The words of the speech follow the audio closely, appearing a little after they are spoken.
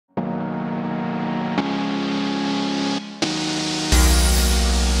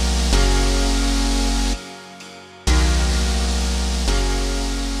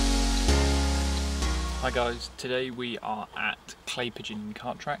Hi guys, today we are at Clay Pigeon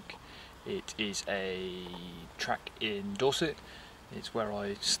kart track. It is a track in Dorset. It's where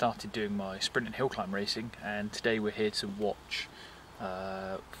I started doing my sprint and hill climb racing, and today we're here to watch,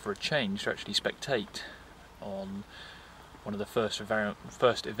 for a change, to actually spectate on one of the first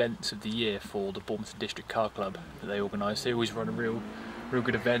events of the year for the Bournemouth District Car Club that they organise. They always run a real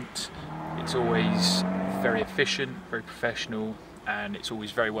good event. It's always very efficient, very professional, and it's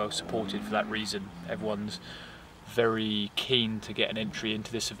always very well supported for that reason. Everyone's very keen to get an entry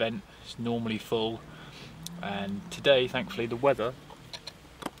into this event. It's normally full, and today, thankfully, the weather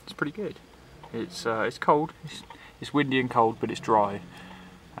is pretty good. It's cold, it's windy and cold, but it's dry.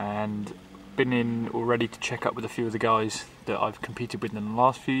 And been in already to check up with a few of the guys that I've competed with in the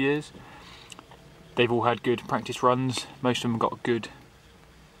last few years. They've all had good practice runs. Most of them got a good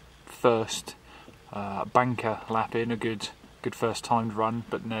first banker lap in, a good first timed run,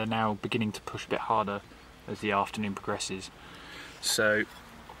 but they're now beginning to push a bit harder as the afternoon progresses. So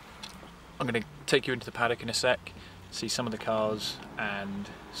I'm going to take you into the paddock in a sec, see some of the cars and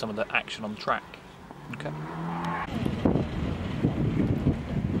some of the action on the track. Okay.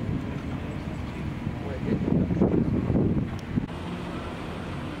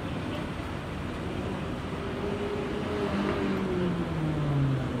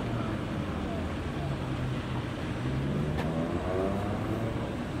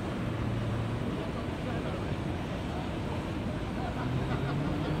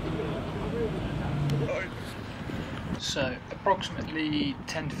 So approximately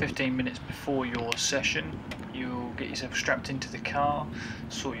 10 to 15 minutes before your session, you'll get yourself strapped into the car,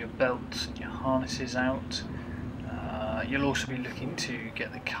 sort your belts and your harnesses out. You'll also be looking to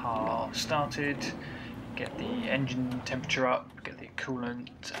get the car started, get the engine temperature up, get the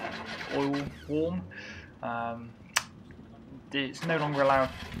coolant and oil warm. It's no longer allowed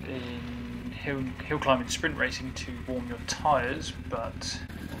in hill climbing sprint racing to warm your tyres, but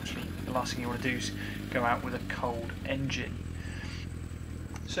obviously the last thing you want to do is go out with a cold engine.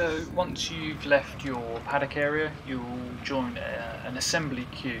 So once you've left your paddock area, you'll join an assembly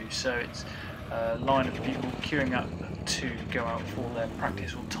queue. So it's a line of people queuing up to go out for their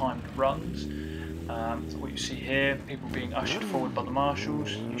practice or timed runs. So what you see here, people being ushered forward by the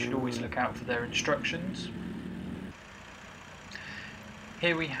marshals. You should always look out for their instructions.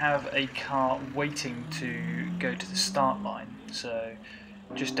 Here we have a car waiting to go to the start line. So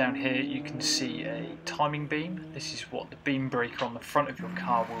just down here you can see a timing beam. This is what the beam breaker on the front of your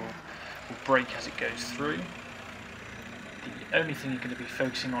car will break as it goes through. The only thing you're going to be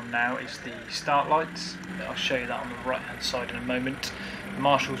focusing on now is the start lights. I'll show you that on the right hand side in a moment. The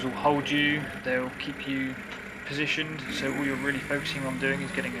marshals will hold you, they'll keep you positioned, so all you're really focusing on doing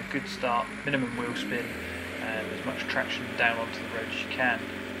is getting a good start, minimum wheel spin, and as much traction down onto the road as you can.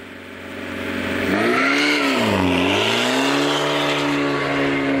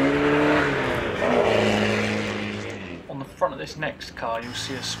 On the front of this next car you'll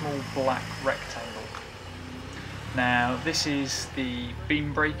see a small black rectangle. Now this is the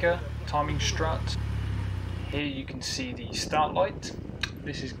beam breaker timing strut. Here you can see the start light.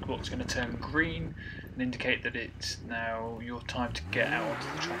 This is what's going to turn green and indicate that it's now your time to get out onto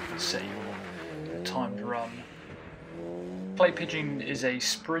the track and set your timed run. Clay Pigeon is a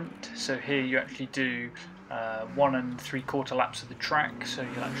sprint, so here you actually do 1 3/4 laps of the track, so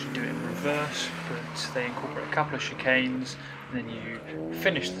you'll actually do it in reverse, but they incorporate a couple of chicanes and then you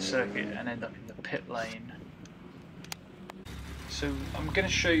finish the circuit and end up in the pit lane. So I'm going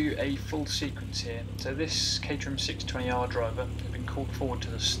to show you a full sequence here. So this Caterham 620R driver has been called forward to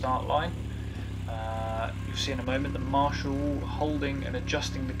the start line. You'll see in a moment the marshal holding and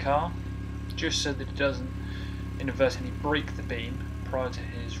adjusting the car just so that it doesn't inadvertently break the beam prior to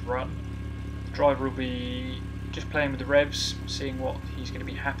his run. The driver will be just playing with the revs, seeing what he's going to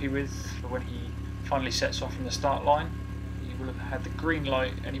be happy with for when he finally sets off from the start line. He will have had the green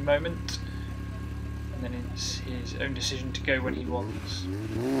light any moment, and then it's his own decision to go when he wants.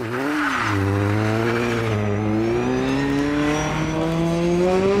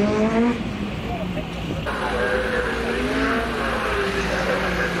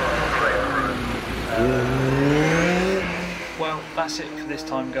 Well, that's it for this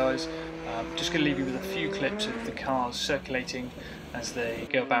time, guys. Just going to leave you with a few clips of the cars circulating as they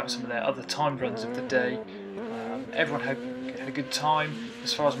go about some of their other timed runs of the day. Everyone had a good time.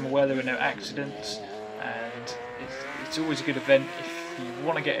 As far as I'm aware, there were no accidents, and it's always a good event. If you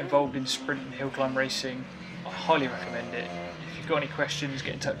want to get involved in sprint and hill climb racing, I highly recommend it. If you've got any questions,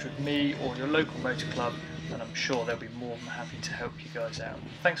 get in touch with me or your local motor club, and I'm sure they'll be more than happy to help you guys out.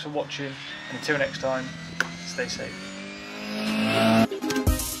 Thanks for watching, and until next time, stay safe.